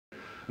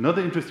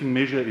Another interesting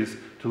measure is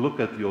to look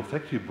at the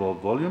olfactory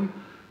bulb volume.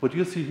 What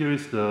you see here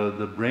is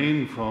the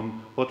brain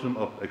from bottom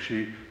up.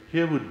 Actually,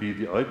 here would be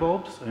the eye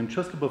bulbs, and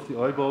just above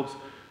the eye bulbs,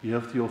 you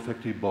have the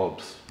olfactory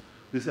bulbs.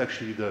 This is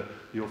actually the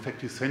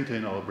olfactory center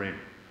in our brain,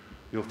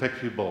 the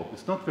olfactory bulb.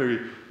 It's not very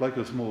like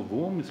a small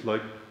worm. It's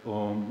like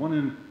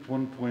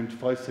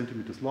 1.5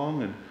 centimeters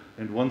long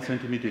and 1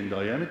 centimeter in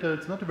diameter.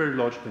 It's not a very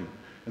large thing.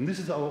 And this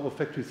is our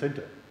olfactory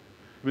center.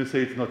 We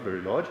say it's not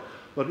very large,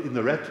 but in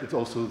the rat, it's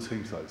also the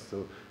same size.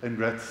 So, and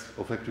rats'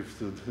 olfactory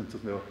sense of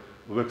smell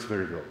works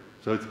very well.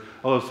 So it's,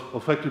 our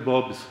olfactory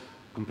bulb is,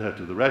 compared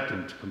to the rat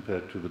and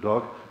compared to the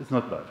dog, it's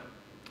not bad.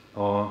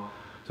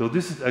 So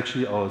this is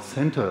actually our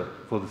center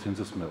for the sense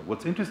of smell.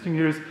 What's interesting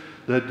here is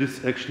that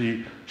this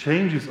actually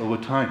changes over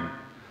time.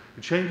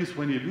 It changes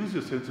when you lose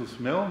your sense of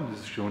smell.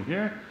 This is shown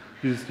here.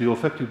 This is the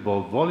olfactory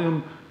bulb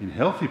volume in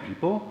healthy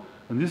people,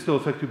 and this is the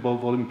olfactory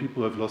bulb volume in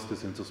people who have lost their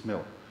sense of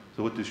smell.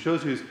 So what this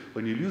shows you is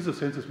when you lose the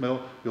sense of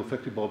smell, the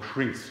olfactory bulb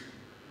shrinks.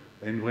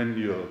 And when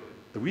you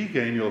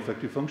regain your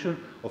olfactory function,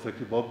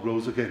 olfactory bulb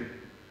grows again.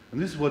 And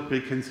this is what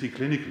we can see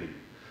clinically.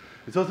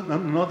 It's also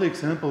another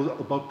example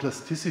about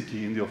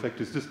plasticity in the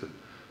olfactory system.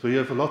 So you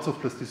have lots of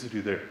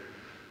plasticity there.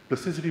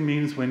 Plasticity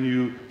means when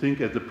you think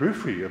at the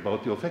periphery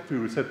about the olfactory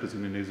receptors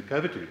in the nasal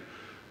cavity,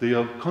 they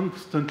are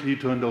constantly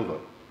turned over.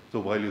 So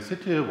while you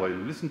sit here, while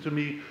you listen to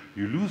me,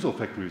 you lose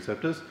olfactory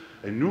receptors,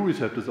 and new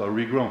receptors are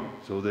regrown.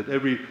 So that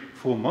every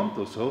 4 months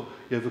or so,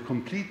 you have a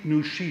complete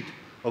new sheet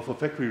of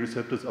olfactory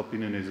receptors up in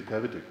the nasal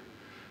cavity.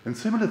 And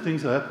similar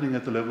things are happening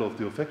at the level of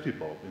the olfactory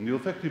bulb. In the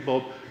olfactory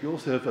bulb, you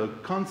also have a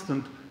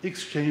constant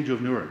exchange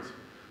of neurons.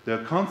 There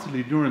are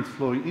constantly neurons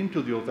flowing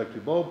into the olfactory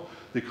bulb.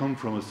 They come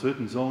from a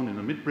certain zone in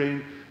the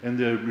midbrain, and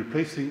they're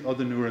replacing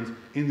other neurons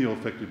in the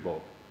olfactory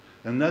bulb.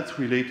 And that's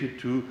related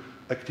to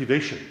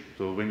activation.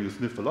 So when you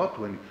sniff a lot,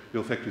 when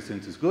your olfactory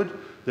sense is good,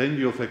 then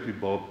your olfactory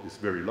bulb is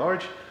very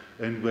large.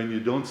 And when you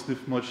don't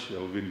sniff much,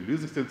 or when you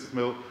lose the sense of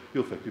smell,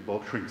 your olfactory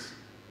bulb shrinks.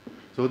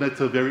 So that's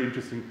a very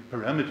interesting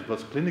parameter for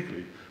us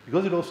clinically,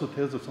 because it also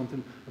tells us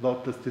something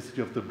about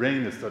plasticity of the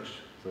brain as such.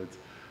 So it's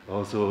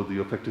also the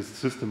olfactory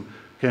system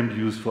can be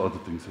used for other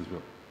things as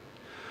well.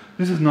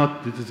 This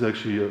is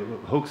actually a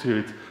hoax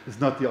here. It's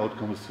not the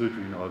outcome of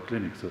surgery in our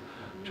clinic, so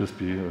just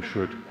be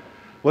assured.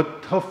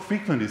 How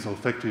frequent is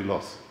olfactory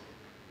loss?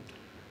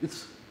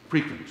 It's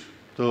frequent.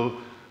 So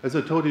as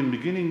I told you in the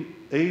beginning,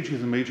 age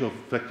is a major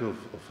factor of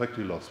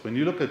olfactory loss. When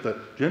you look at the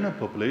general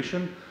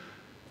population,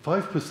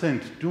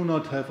 5% do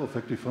not have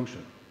olfactory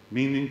function,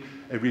 meaning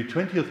every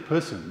 20th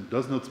person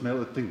does not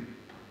smell a thing.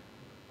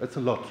 That's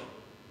a lot.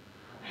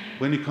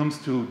 When it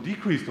comes to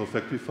decreased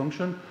olfactory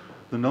function,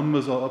 the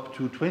numbers are up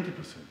to 20%.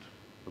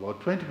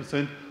 About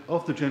 20%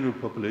 of the general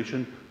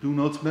population do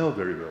not smell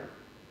very well.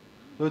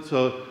 So it's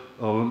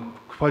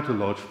quite a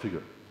large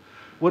figure.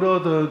 What are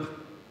the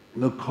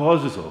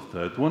causes of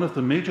that? One of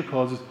the major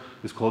causes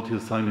is called here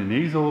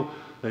sinonasal.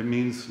 That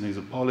means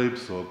nasal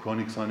polyps or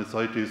chronic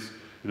sinusitis,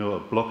 a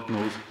blocked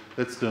nose.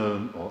 That's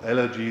or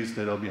allergies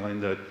that are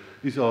behind that.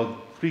 These are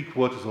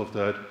 3/4 of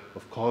that,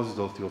 of causes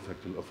of the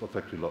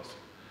olfactory loss.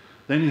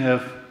 Then you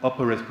have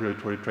upper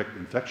respiratory tract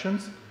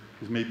infections.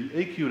 These may be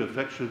acute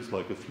infections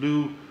like a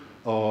flu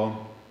or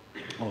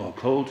a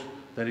cold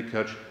that you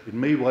catch. It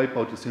may wipe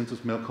out your sense of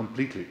smell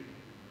completely.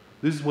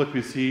 This is what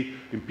we see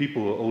in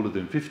people who are older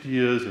than 50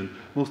 years and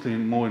mostly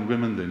more in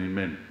women than in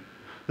men.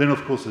 Then,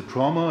 of course, a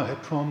trauma,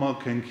 head trauma,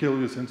 can kill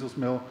your sense of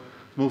smell.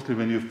 Mostly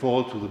when you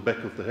fall to the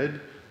back of the head,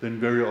 then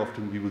very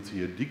often we would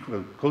see a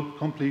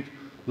complete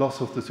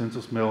loss of the sense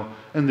of smell,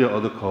 and there are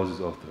other causes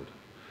of that.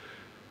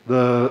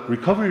 The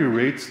recovery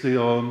rates, they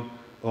are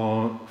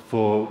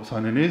for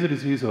sinonasal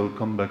disease, I'll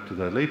come back to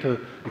that later,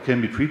 it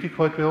can be treated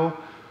quite well.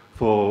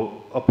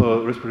 For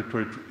upper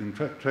respiratory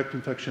tract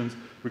infections,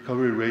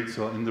 recovery rates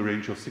are in the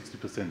range of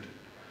 60%,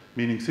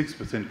 meaning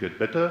 60% get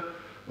better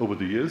over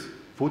the years,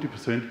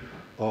 40%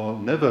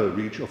 never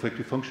reach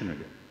olfactory function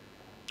again.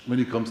 When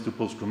it comes to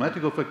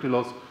post-traumatic olfactory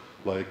loss,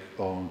 like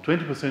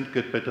 20%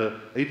 get better,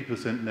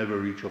 80% never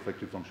reach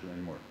olfactory function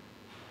anymore.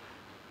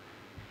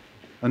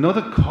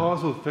 Another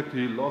cause of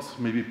olfactory loss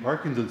may be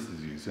Parkinson's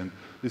disease, and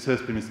this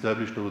has been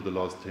established over the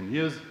last 10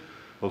 years.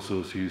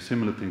 Also see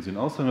similar things in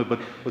Alzheimer's, but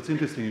what's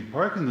interesting in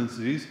Parkinson's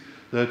disease,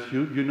 that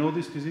you know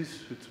this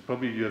disease, it's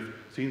probably you have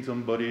seen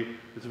somebody,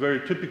 it's a very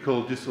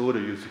typical disorder.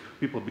 You see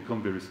people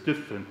become very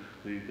stiff and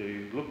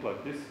they look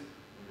like this,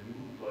 and they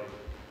move like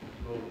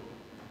slow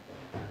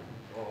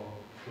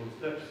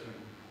steps, and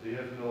they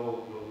have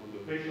no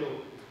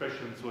facial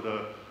expressions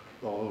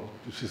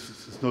this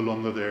is no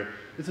longer there.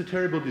 It's a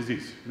terrible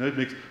disease. It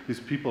makes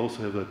these people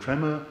also have a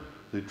tremor,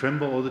 they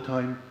tremble all the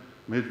time.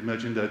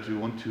 Imagine that you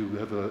want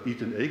to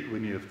eat an egg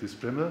when you have this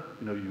tremor,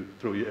 you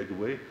throw your egg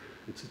away.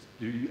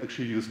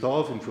 You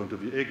starve in front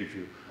of your egg,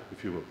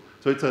 if you will.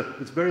 So it's a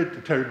very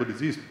terrible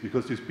disease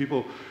because these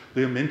people,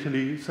 they are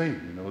mentally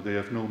sane, they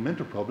have no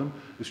mental problem.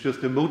 It's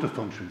just their motor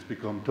functions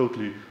become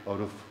totally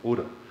out of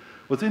order.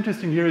 What's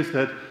interesting here is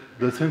that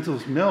the sense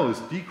of smell is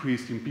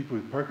decreased in people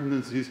with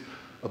Parkinson's disease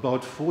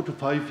about 4 to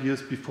 5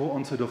 years before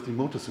onset of the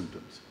motor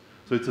symptoms.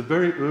 So it's a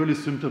very early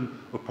symptom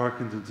of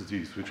Parkinson's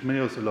disease, which may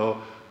us allow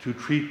to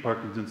treat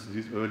Parkinson's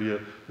disease earlier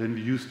than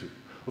we used to.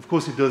 Of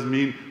course, it does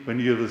mean when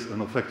you have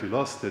an olfactory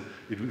loss that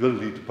it will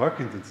lead to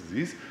Parkinson's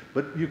disease,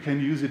 but you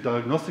can use it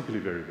diagnostically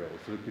very well.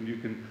 So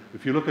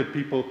if you look at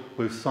people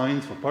who have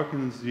signs for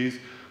Parkinson's disease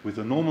with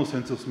a normal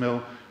sense of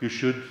smell, you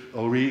should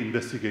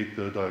re-investigate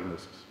the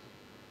diagnosis.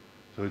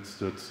 So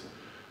that's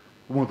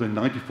more than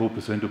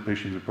 94% of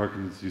patients with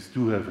Parkinson's disease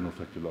do have an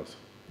olfactory loss.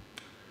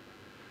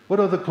 What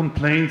are the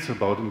complaints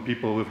about in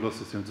people who have lost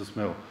the sense of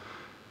smell?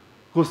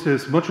 Of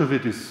course, much of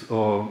it is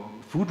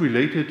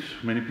food-related.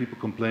 Many people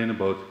complain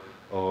about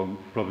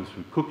problems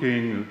with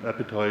cooking,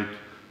 appetite,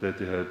 that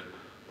they had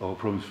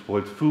problems with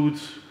spoiled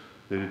foods,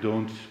 that they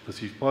don't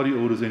perceive body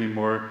odors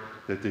anymore,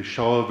 that they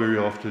shower very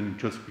often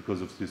just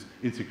because of this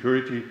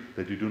insecurity,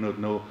 that you do not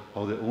know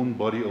how their own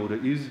body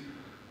odor is.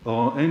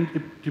 And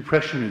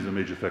depression is a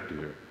major factor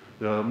here.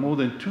 There are more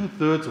than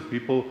 2/3 of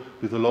people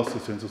with a loss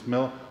of sense of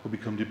smell who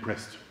become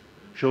depressed,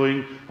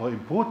 showing how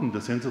important the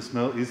sense of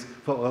smell is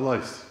for our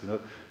lives. You know,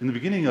 in the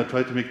beginning, I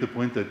tried to make the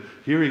point that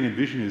hearing and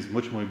vision is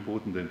much more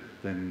important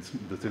than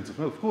the sense of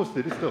smell. Of course,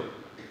 that is so.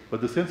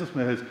 But the sense of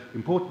smell has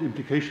important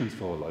implications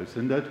for our lives,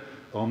 and that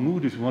our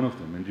mood is one of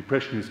them, and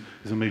depression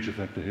is a major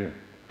factor here.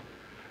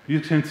 You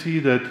can see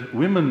that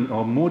women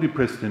are more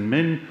depressed than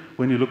men.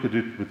 When you look at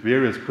it with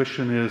various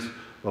questionnaires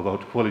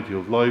about quality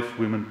of life,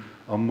 women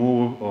are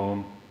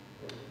more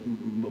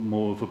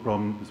of a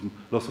problem.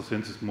 Loss of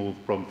sense is more of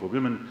a problem for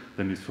women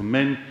than it is for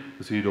men.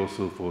 You see it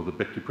also for the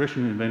Beck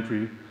depression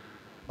inventory.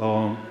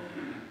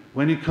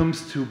 When it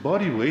comes to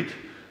body weight,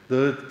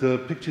 the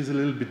picture is a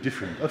little bit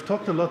different. I've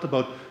talked a lot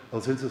about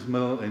our sense of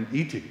smell and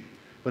eating,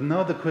 but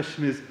now the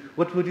question is,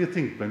 what would you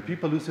think when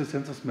people lose their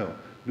sense of smell?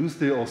 Do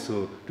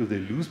they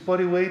lose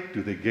body weight?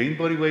 Do they gain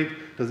body weight?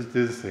 Does it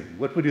do the same?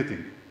 What would you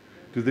think?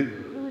 Do they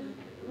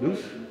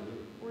lose?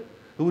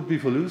 Who would be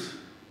for lose?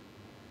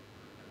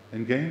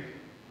 And gain?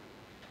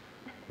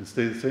 And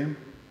stay the same?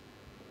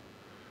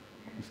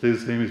 And stay the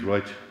same is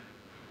right.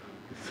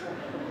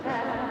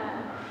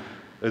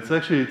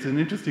 It's an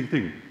interesting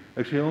thing.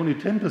 Actually, only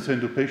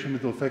 10% of patients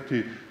with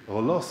olfactory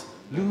loss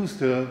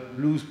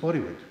lose body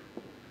weight.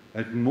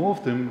 And more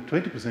of them,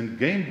 20%,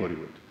 gain body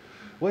weight.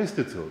 Why is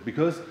that so?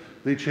 Because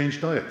they change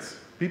diets.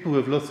 People who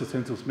have lost the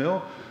sense of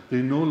smell,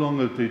 they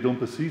don't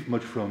perceive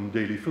much from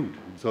daily food.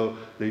 So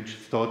they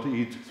start to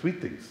eat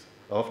sweet things.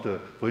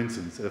 For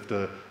instance,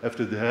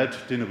 after they had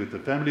dinner with their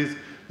families,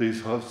 they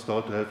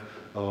start to have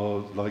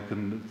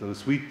a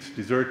sweet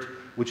dessert,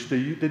 which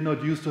they did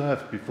not used to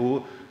have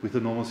before with a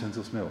normal sense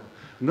of smell.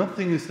 Another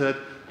thing is that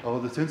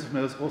the sense of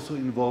smell is also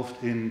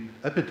involved in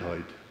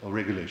appetite or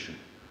regulation.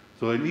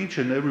 So in each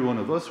and every one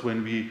of us,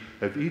 when we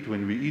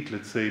eat,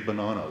 let's say,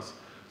 bananas.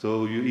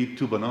 So you eat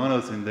 2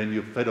 bananas and then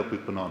you're fed up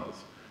with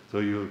bananas.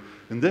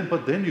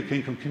 But then you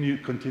can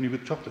continue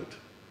with chocolate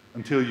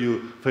until you're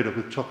fed up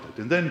with chocolate.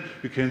 And then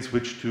you can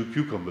switch to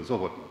cucumbers or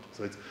whatnot.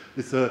 So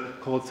it's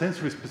called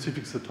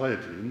sensory-specific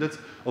satiety. And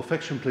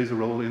olfaction plays a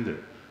role in there.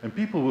 And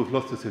people who have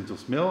lost the sense of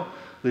smell,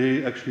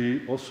 they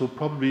actually also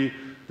probably,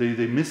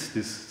 they miss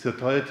this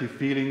satiety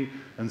feeling,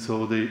 and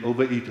so they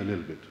overeat a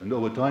little bit. And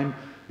over time,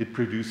 it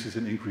produces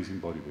an increase in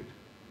body weight.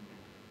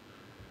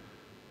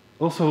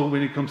 Also,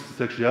 when it comes to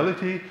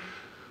sexuality,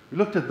 we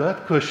looked at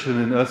that question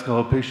and asked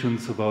our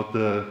patients about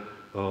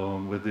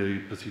whether they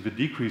perceive a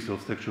decrease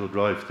of sexual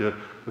drive. There are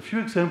a few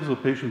examples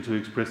of patients who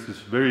express this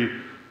very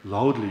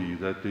loudly,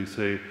 that they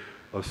say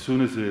as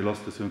soon as they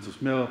lost the sense of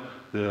smell,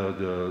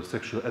 their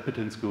sexual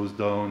appetite goes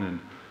down, and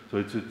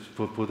so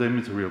for them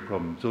it's a real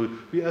problem. So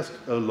we asked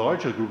a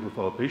larger group of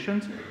our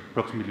patients,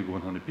 approximately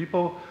 100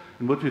 people,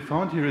 and what we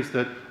found here is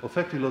that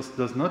olfactory loss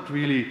does not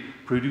really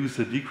produce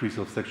a decrease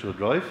of sexual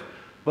drive,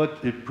 but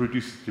it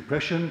produces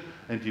depression,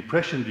 and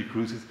depression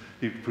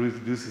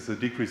produces a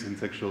decrease in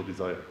sexual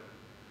desire.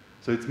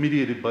 So it's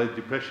mediated by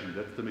depression.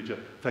 That's the major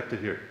factor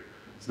here.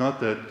 It's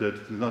not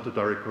not a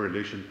direct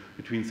correlation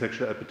between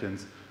sexual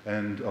appetence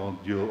and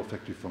your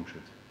olfactory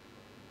functions.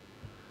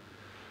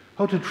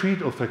 How to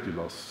treat olfactory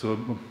loss? So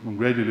I'm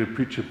gradually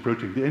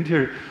approaching the end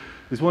here.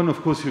 Is one, of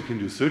course, you can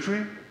do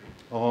surgery.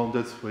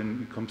 That's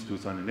when it comes to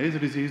sinus-nasal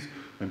disease.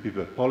 When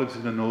people have polyps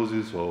in their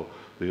noses or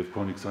they have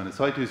chronic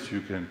sinusitis, you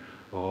can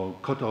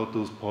cut out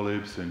those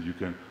polyps and you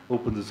can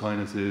open the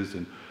sinuses.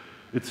 And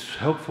it's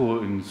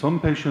helpful in some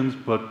patients,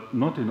 but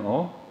not in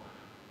all.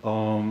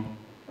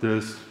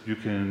 You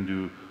can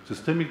do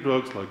systemic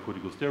drugs like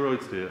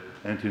corticosteroids. They're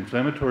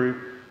anti-inflammatory,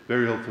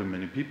 very helpful in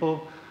many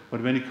people.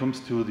 But when it comes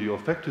to the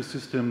olfactory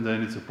system,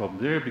 then it's a problem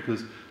there,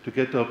 because to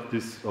get up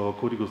this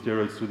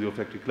corticosteroids to the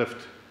olfactory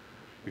cleft,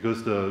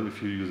 because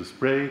if you use a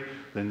spray,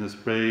 then the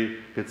spray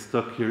gets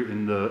stuck here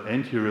in the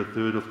anterior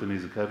third of the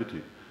nasal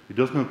cavity. It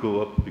does not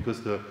go up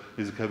because the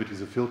nasal cavity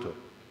is a filter.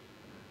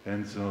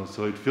 And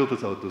so it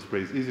filters out those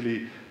sprays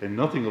easily, and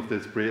nothing of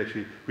that spray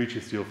actually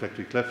reaches the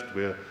olfactory cleft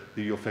where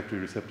the olfactory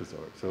receptors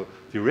are. So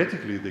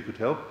theoretically they could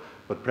help,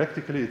 but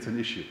practically it's an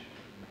issue.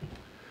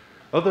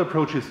 Other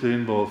approaches, they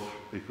involve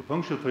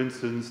acupuncture, for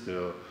instance. There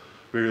are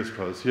various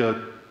trials here.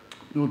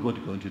 I don't want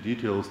to go into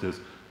details. There's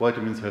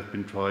vitamins have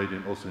been tried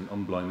and also in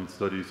unblinded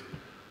studies.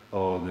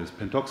 There's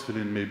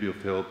pentoxylin maybe of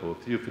help, or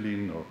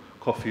theophylline, or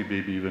coffee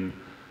maybe even.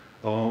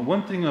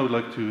 One thing I would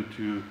like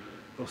to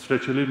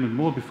stretch a little bit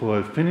more before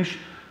I finish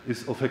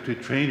is olfactory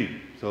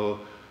training. So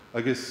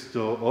I guess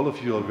all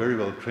of you are very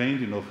well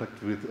trained in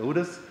olfactory with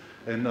odors,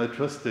 and I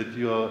trust that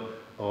you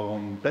are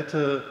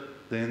better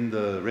than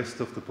the rest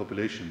of the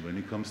population when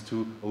it comes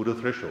to odor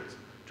thresholds,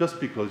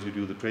 just because you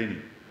do the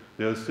training.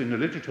 There's, in the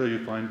literature,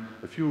 you find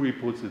a few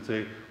reports that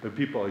say when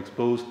people are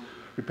exposed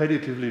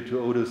repetitively to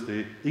odors,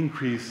 they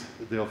increase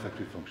their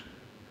olfactory function.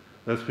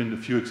 There's been a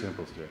few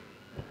examples there.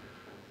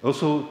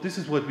 Also, this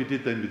is what we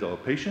did then with our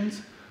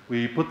patients.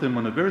 We put them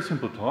on a very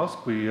simple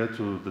task.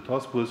 The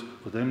task was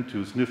for them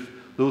to sniff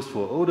those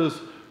 4 odors: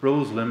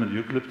 rose, lemon,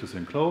 eucalyptus,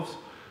 and cloves.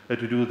 Had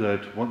to do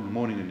that one in the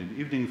morning and in the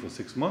evening for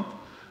 6 months.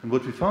 And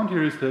what we found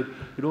here is that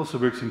it also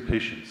works in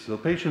patients. So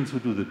patients who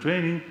do the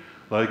training,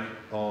 like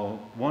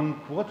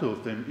 1/4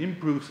 of them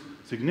improves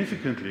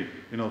significantly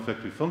in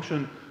olfactory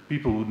function.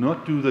 People who do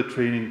not do the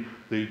training,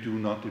 they do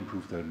not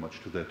improve that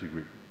much to that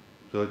degree.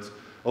 So it's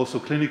also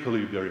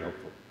clinically very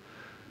helpful.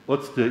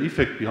 What's the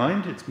effect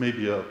behind? It's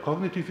maybe a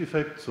cognitive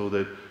effect, so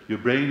that your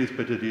brain is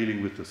better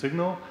dealing with the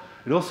signal.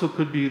 It also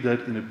could be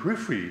that in the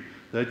periphery,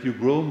 that you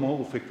grow more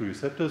olfactory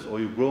receptors, or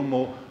you grow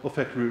more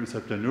olfactory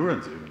receptor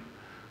neurons even.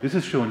 This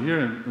is shown here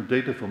in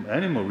data from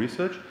animal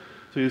research.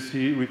 So you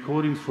see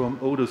recordings from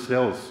odor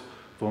cells,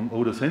 from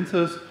odor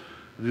sensors.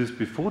 This is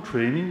before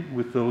training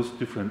with those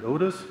different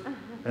odors,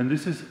 and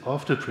this is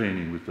after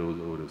training with those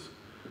odors.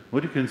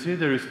 What you can see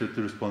there is that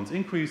the response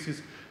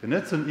increases, and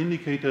that's an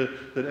indicator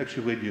that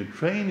actually when you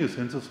train your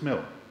sense of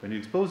smell, when you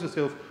expose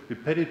yourself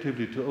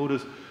repetitively to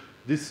odors,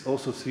 this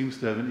also seems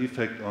to have an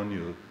effect on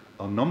your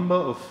number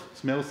of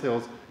smell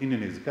cells in your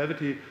nasal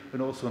cavity,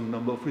 and also a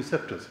number of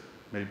receptors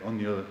made in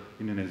your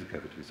nasal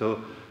cavity.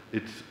 So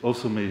it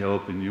also may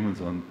help in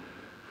humans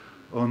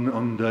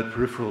on that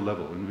peripheral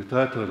level. And with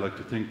that, I'd like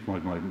to thank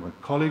my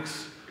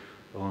colleagues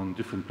on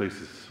different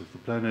places of the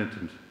planet,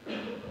 and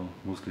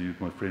mostly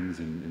my friends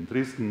in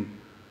Dresden,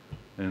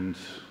 and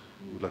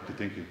would like to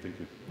thank you. Thank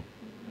you.